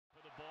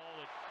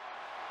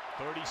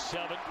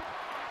37.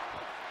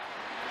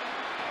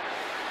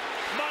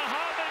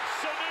 Mohamed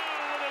Sanu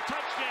with a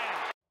touchdown.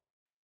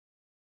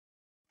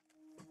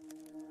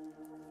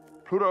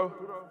 Pluto.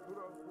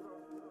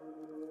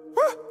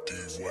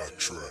 D-Black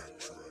track.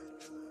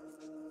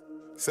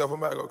 Self, I'm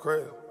about to go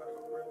crazy.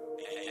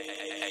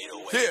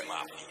 Yeah.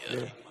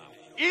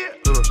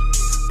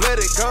 Let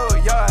it go,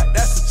 yard,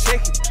 that's a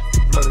chicken.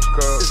 Let it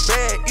go. This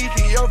bad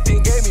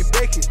Ethiopian gave me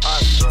bacon.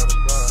 I swear to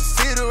God.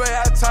 See the way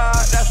I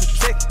talk, that's a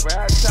chicken.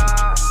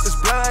 This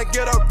blind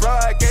ghetto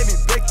broad gave me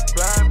bacon.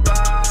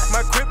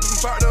 My crippin'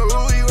 partner,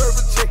 who he worth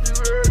a chicken.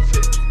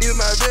 Even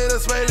my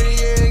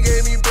Venezuelan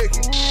gave me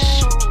bacon.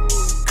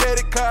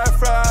 Credit card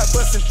fraud,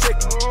 bustin'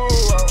 chicken.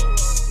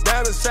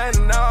 Diamonds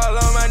shining all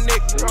on my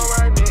neck.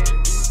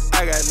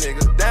 I got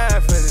niggas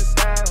dying for this.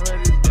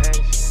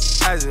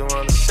 I just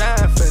wanna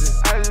shine for this.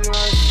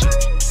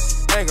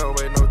 Ain't gon'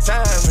 wait no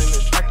time in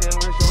this. I can't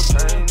waste your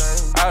time.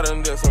 I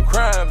done did some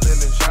crimes in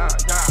this shit.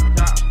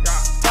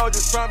 Told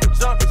you from the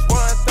jump, it's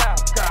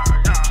 1,000.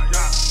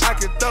 I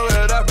can throw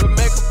it up and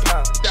make a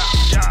pop.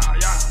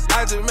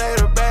 I just made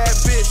a bad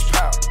bitch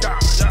pop.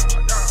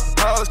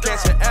 Hoes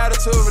catch an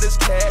attitude for this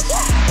cash.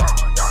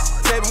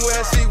 Tell me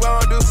what she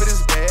wanna do for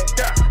this bag.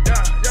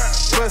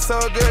 But so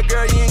good,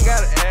 girl, you ain't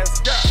gotta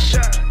ask.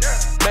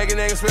 Make a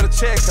nigga spend a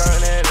check on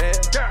that ass.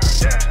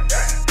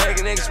 Make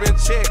a nigga spend a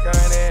check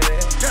on that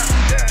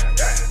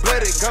ass.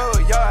 Let it go,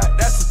 yard,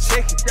 that's a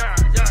chicken.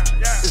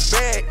 This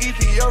bad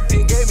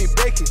Ethiopian gave me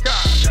bacon.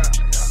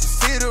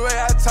 See the way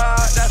I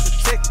talk, that's a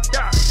chicken.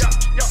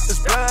 This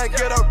blind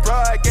ghetto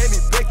broad gave me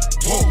bacon.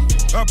 Whoa,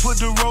 I put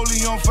the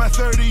rollie on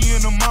 5:30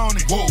 in the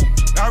morning. Whoa,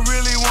 I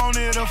really want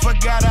it, I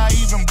forgot I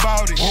even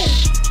bought it. Whoa,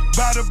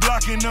 by the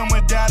block and I'ma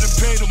die to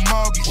pay the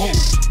mortgage. Whoa,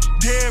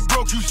 dead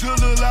broke, you still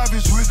alive,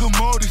 it's rigor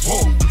mortis.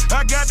 Whoa,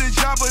 I got the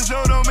chopper,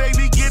 so don't make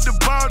me get the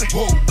body.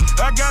 Whoa,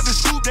 I got the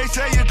scoop, they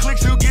say your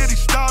clicks will get it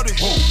started.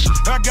 Whoa,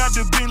 I got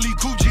the Bentley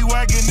Coochie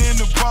wagon in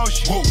the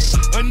Porsche. Whoa,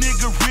 a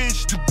nigga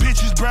rich, the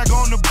bitches brag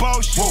on the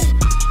bullshit. Whoa,